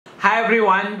Hi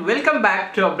everyone, welcome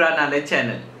back to Abrar Knowledge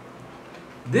channel.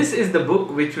 This is the book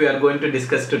which we are going to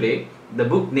discuss today. The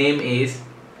book name is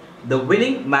The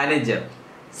Winning Manager,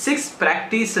 6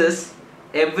 Practices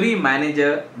Every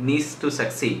Manager Needs to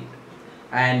Succeed.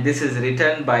 And this is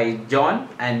written by John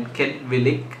and Ken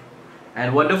Willig,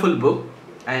 and wonderful book.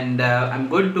 And I'm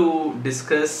going to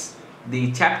discuss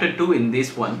the chapter 2 in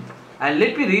this one. And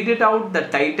let me read it out, the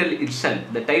title itself.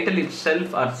 The title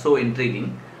itself are so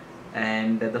intriguing.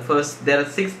 And there are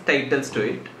 6 titles to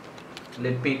it.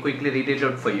 Let me quickly read it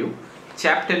out for you.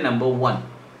 Chapter number 1,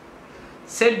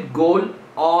 set goal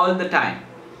all the time.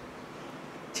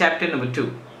 Chapter number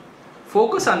 2,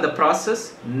 focus on the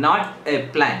process, not a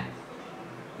plan.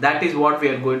 That is what we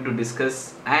are going to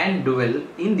discuss and dwell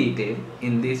in detail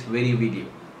in this very video.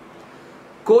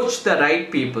 Coach the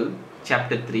right people.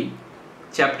 Chapter 3.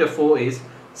 Chapter 4 is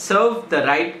serve the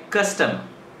right customer.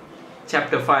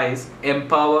 Chapter 5 is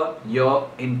empower your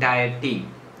entire team.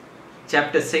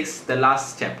 Chapter 6, the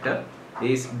last chapter,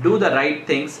 is do the right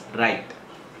things right.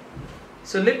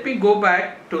 So let me go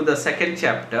back to the second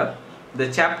chapter. The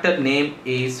chapter name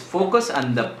is focus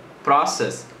on the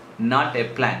process, not a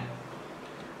plan.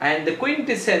 And the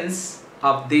quintessence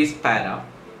of this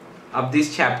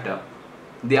chapter,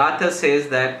 the author says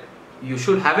that you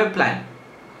should have a plan.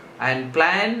 And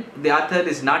plan, the author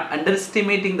is not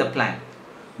underestimating the plan.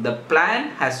 The plan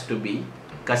has to be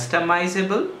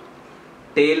customizable,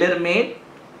 tailor-made,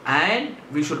 and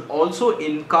we should also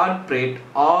incorporate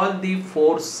all the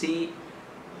 4C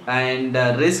and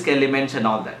risk elements and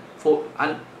all that.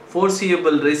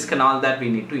 Foreseeable risk and all that we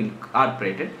need to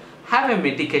incorporate it. Have a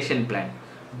mitigation plan.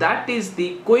 That is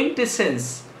the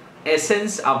quintessence,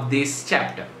 essence of this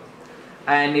chapter.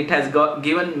 And it has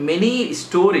given many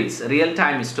stories,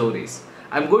 real-time stories.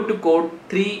 I'm going to quote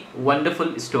 3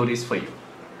 wonderful stories for you.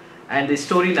 And the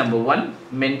story number 1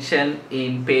 mentioned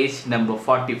in page number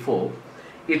 44.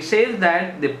 It says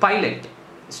that the pilot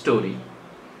story.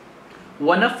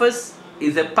 One of us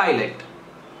is a pilot,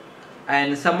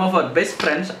 and some of our best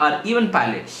friends are even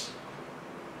pilots.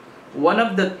 One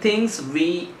of the things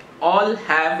we all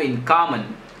have in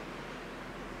common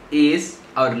is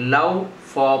our love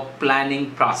for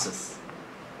planning process.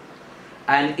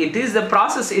 And it is the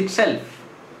process itself,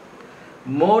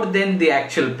 more than the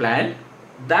actual plan,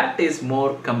 that is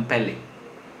more compelling.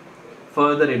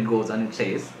 Further it goes on, it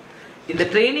says, in the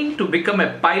training to become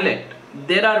a pilot,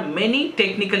 there are many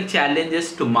technical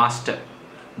challenges to master.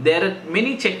 There are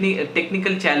many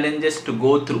technical challenges to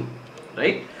go through,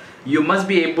 right? You must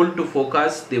be able to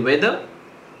forecast the weather.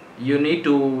 You need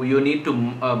to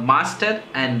master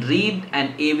and read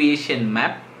an aviation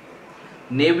map,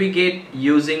 navigate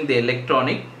using the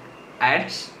electronic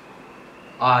aids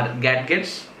or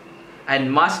gadgets,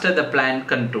 and master the plant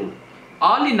control.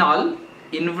 All in all,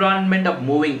 environment of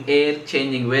moving air,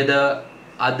 changing weather,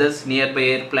 others nearby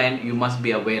airplane, you must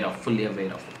be fully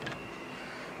aware of it.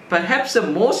 Perhaps the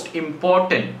most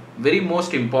important, very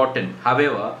most important,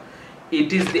 however,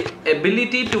 it is the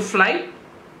ability to fly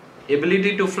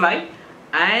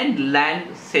and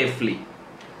land safely.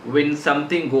 When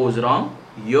something goes wrong,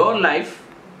 your life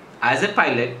as a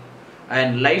pilot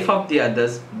and life of the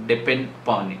others depend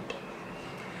upon it.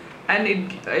 And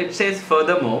it says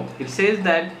furthermore, it says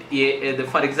that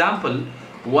for example,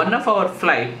 one of our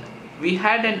flight, we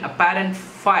had an apparent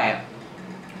fire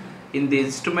in the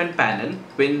instrument panel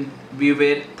when we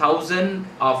were thousands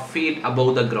of feet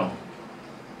above the ground,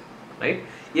 right?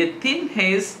 A thin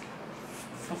haze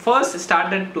first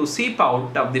started to seep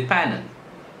out of the panel,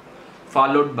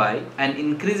 followed by an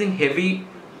increasing heavy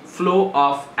flow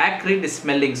of acrid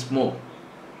smelling smoke.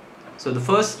 So the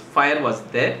first fire was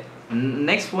there,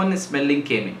 next one is smelling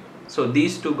came in. So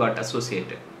these two got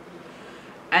associated.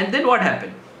 And then what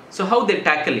happened? So how they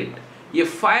tackle it? A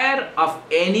fire of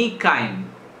any kind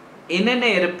in an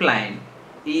airplane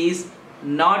is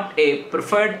not a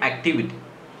preferred activity.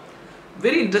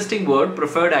 Very interesting word,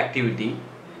 preferred activity,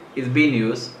 is being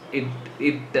used. It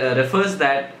refers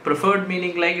that preferred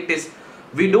meaning like it is,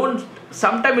 we don't,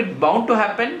 sometimes it's bound to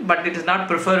happen, but it is not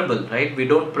preferable, right? We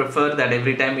don't prefer that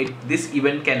every time this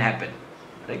event can happen,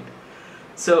 right?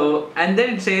 So, and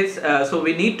then it says, so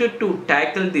we need to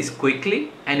tackle this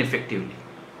quickly and effectively,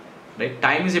 right?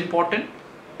 Time is important,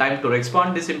 time to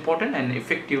respond is important, and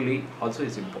effectively also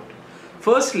is important.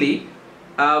 Firstly,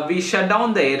 we shut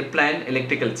down the airplane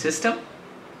electrical system,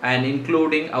 and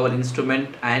including our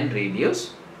instrument and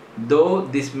radios. Though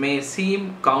this may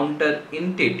seem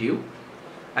counterintuitive,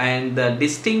 and the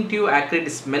distinctive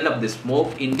acrid smell of the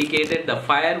smoke indicated the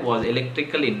fire was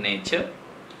electrical in nature,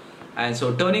 and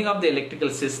so turning off the electrical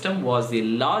system was the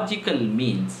logical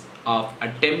means of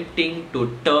attempting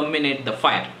to terminate the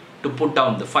fire. to put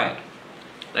down the fire,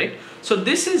 right? So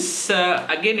this is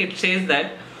again it says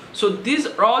that, so these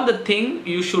are all the things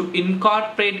you should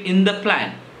incorporate in the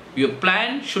plan. Your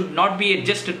plan should not be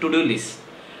just a to-do list.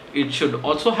 It should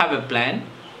also have a plan.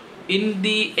 In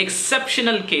the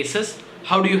exceptional cases,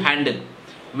 how do you handle?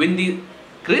 When the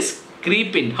risk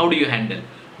creep in, how do you handle?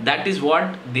 That is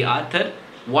what the author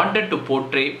wanted to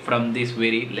portray from this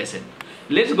very lesson.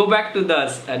 Let's go back to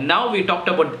the, now we talked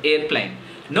about airplane.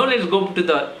 Now let's go to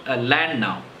the land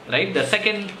now, right? The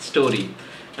second story.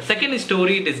 The second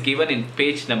story, it is given in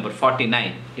page number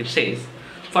 49. It says,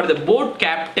 for the boat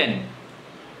captain,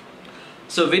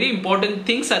 so very important,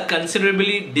 things are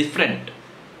considerably different.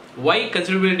 Why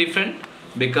considerably different?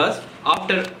 Because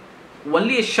after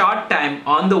only a short time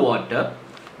on the water,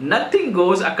 nothing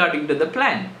goes according to the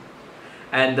plan.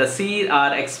 And the seas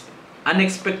are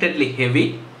unexpectedly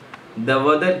heavy. The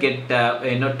weather get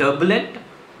turbulent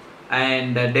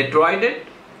and detroited,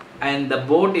 and the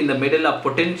boat in the middle of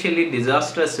potentially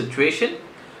disastrous situation,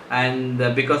 and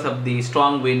because of the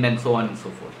strong wind and so on and so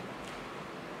forth.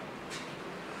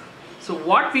 So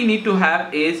what we need to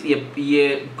have is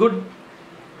a good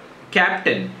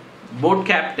captain. Boat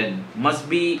captain must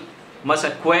be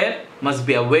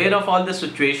aware of all the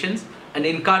situations and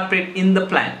incorporate in the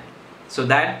plan, so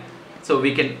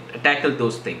we can tackle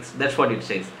those things. That's what it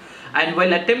says. And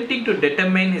while attempting to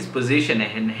determine his position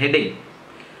and heading,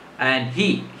 and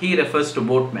he refers to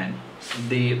boatman,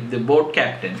 the boat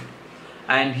captain,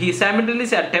 and he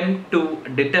simultaneously attempt to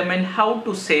determine how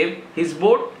to save his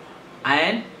boat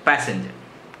and passenger.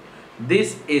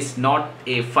 This is not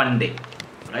a fun day,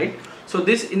 right? So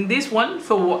in this one,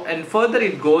 so and further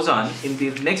it goes on in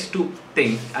the next two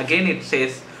things. Again it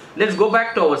says, let's go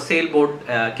back to our sailboat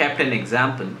captain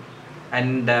example,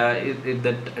 and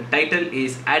the title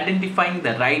is identifying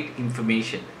the right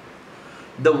information.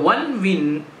 The one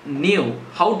we knew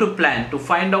how to plan to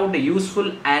find out a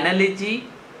useful analogy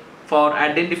for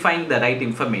identifying the right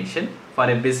information for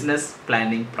a business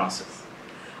planning process.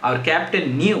 Our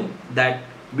captain knew that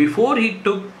before he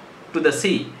took to the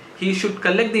sea, he should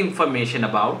collect the information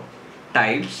about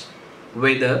tides,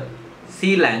 weather,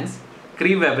 sea lines,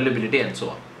 crew availability, and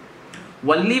so on.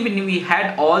 Only when we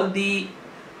had all the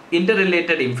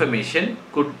interrelated information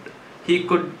he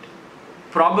could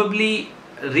probably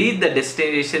reach the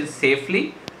destination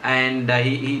safely, and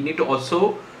he need to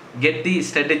also get the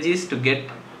strategies to get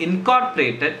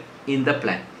incorporated in the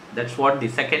plan. That's what the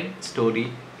second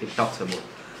story it talks about.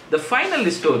 The final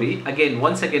story,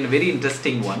 once again very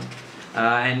interesting one,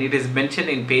 and it is mentioned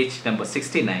in page number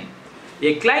 69.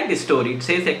 A client story. It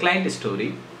says a client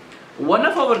story. One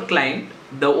of our client,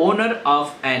 the owner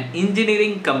of an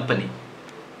engineering company,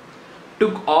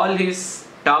 took all his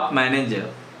top manager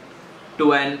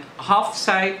to an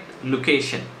off-site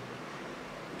location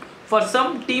for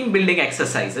some team building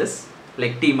exercises,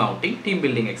 like team outing, team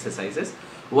building exercises.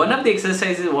 One of the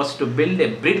exercises was to build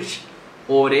a bridge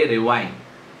over a ravine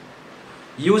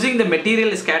using the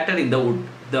material scattered in the wood.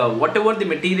 Whatever the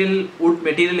wood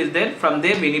material is there, from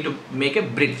there we need to make a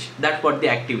bridge. That's what the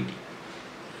activity.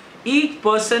 Each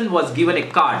person was given a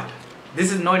card.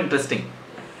 This is not interesting.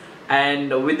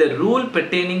 And with the rule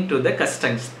pertaining to the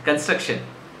construction.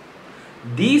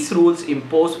 These rules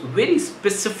impose very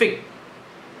specific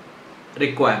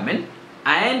requirement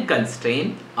and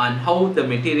constraint on how the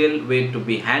material were to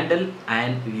be handled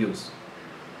and used.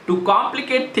 To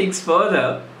complicate things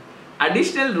further,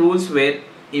 additional rules were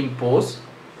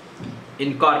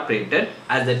incorporated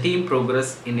as the team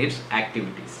progressed in its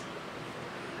activities.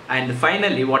 And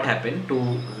finally, what happened? To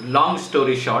long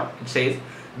story short, it says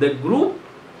the group,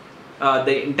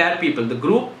 the entire people, the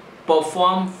group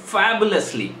performed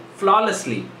fabulously,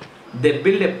 flawlessly. They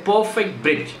built a perfect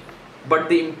bridge. But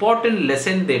the important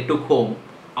lesson they took home,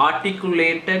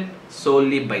 articulated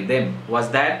solely by them, was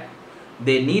that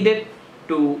they needed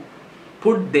to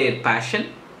put their passion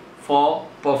for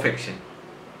perfection.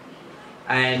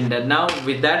 And now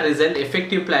with that result,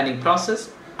 effective planning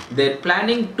process, their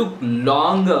planning took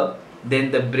longer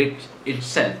than the bridge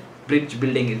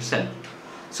building itself.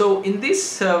 So in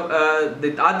this,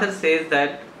 the author says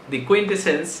that the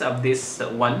quintessence of this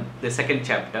one, the second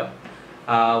chapter,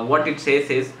 what it says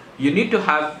is, you need to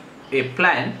have a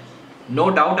plan, no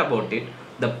doubt about it.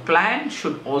 The plan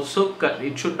should also,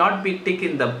 it should not be tick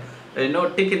in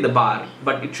the bar,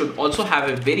 but it should also have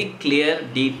a very clear,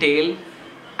 detailed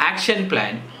action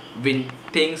plan when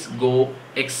things go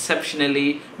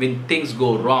exceptionally, when things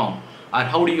go wrong, or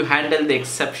how do you handle the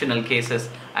exceptional cases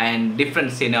and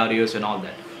different scenarios and all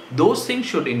that. Those things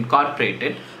should incorporate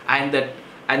it, and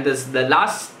the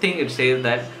last thing it says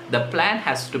that the plan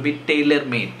has to be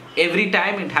tailor-made. Every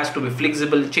time it has to be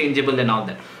flexible, changeable and all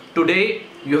that. Today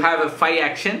you have 5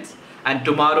 actions, and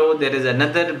tomorrow there is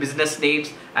another business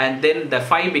needs, and then the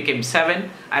 5 became 7,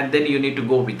 and then you need to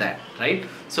go with that, right?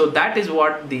 So that is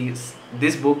what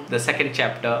this book, the second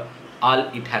chapter, all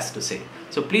it has to say.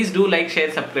 So please do like,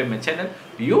 share, subscribe my channel.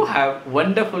 You have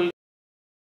wonderful